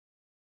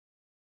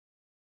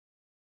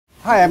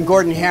Hi, I'm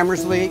Gordon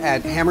Hamersley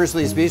at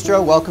Hamersley's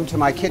Bistro. Welcome to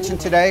my kitchen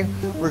today.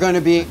 We're going to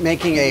be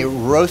making a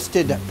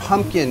roasted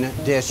pumpkin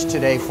dish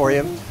today for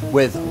you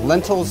with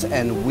lentils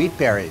and wheat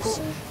berries.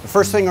 The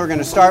first thing we're going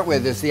to start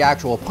with is the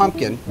actual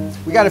pumpkin.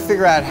 We got to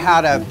figure out how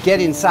to get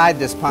inside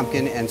this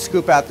pumpkin and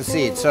scoop out the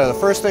seeds. So the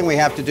first thing we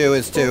have to do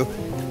is to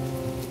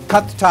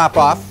cut the top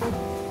off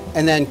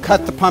and then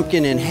cut the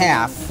pumpkin in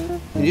half.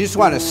 And you just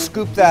want to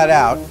scoop that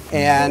out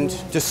and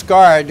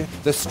discard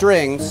the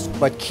strings,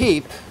 but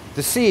keep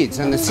the seeds,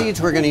 and the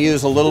seeds we're going to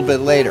use a little bit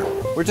later.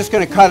 We're just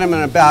going to cut them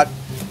in about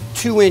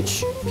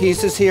 2-inch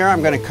pieces here.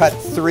 I'm going to cut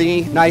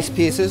 3 nice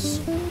pieces.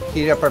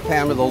 Heat up our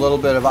pan with a little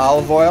bit of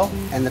olive oil,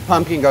 and the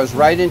pumpkin goes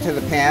right into the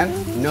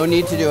pan. No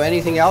need to do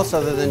anything else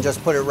other than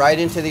just put it right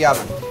into the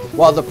oven.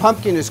 While the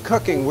pumpkin is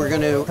cooking, we're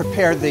going to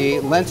prepare the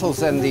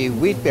lentils and the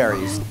wheat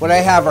berries. What I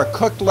have are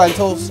cooked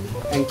lentils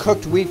and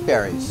cooked wheat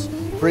berries.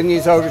 Bring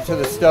these over to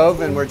the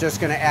stove, and we're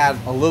just going to add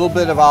a little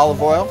bit of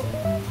olive oil.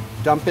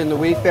 Dump in the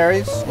wheat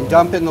berries and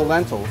dump in the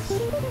lentils.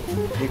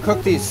 You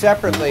cook these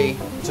separately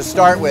to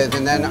start with,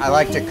 and then I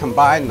like to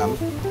combine them.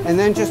 And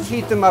then just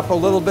heat them up a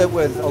little bit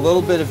with a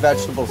little bit of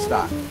vegetable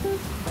stock.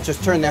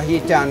 Just turn the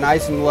heat down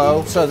nice and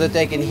low so that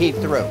they can heat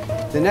through.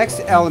 The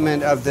next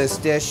element of this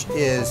dish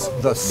is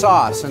the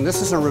sauce, and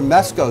this is a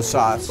Romesco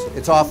sauce.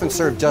 It's often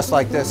served just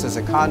like this as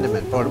a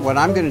condiment, but what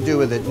I'm going to do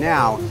with it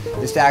now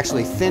is to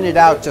actually thin it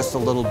out just a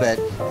little bit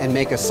and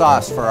make a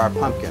sauce for our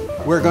pumpkin.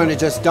 We're going to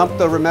just dump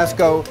the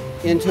Romesco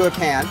into a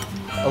pan,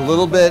 a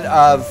little bit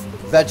of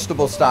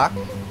vegetable stock,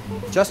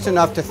 just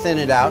enough to thin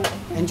it out,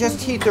 and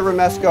just heat the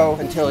Romesco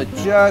until it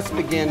just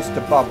begins to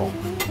bubble.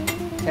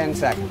 10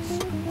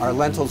 seconds. Our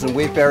lentils and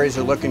wheat berries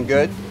are looking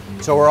good,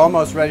 so we're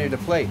almost ready to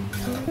plate.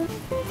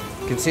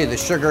 You can see the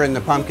sugar in the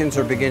pumpkins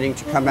are beginning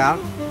to come out,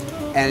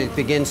 and it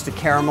begins to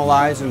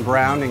caramelize and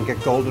brown and get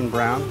golden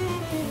brown.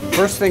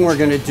 First thing we're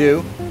going to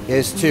do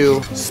is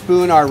to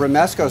spoon our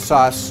Romesco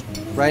sauce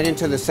right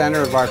into the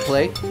center of our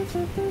plate.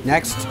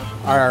 Next,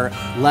 our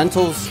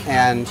lentils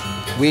and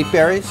wheat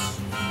berries.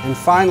 And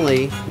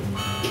finally,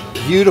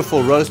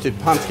 beautiful roasted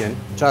pumpkin,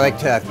 which I like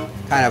to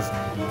kind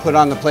of put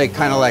on the plate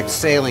kind of like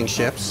sailing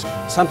ships.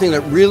 Something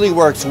that really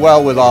works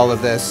well with all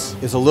of this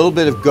is a little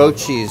bit of goat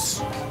cheese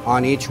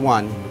on each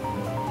one.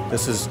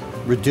 This is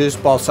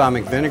reduced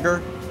balsamic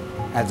vinegar,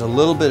 adds a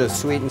little bit of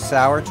sweet and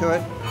sour to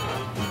it,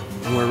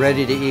 and we're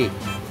ready to eat.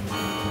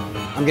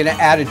 I'm going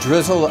to add a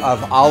drizzle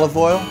of olive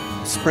oil,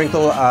 a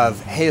sprinkle of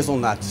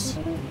hazelnuts.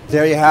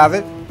 There you have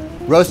it,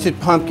 roasted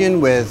pumpkin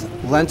with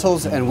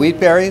lentils and wheat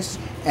berries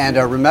and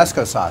a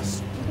Romesco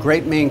sauce.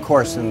 Great main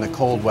course in the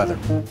cold weather.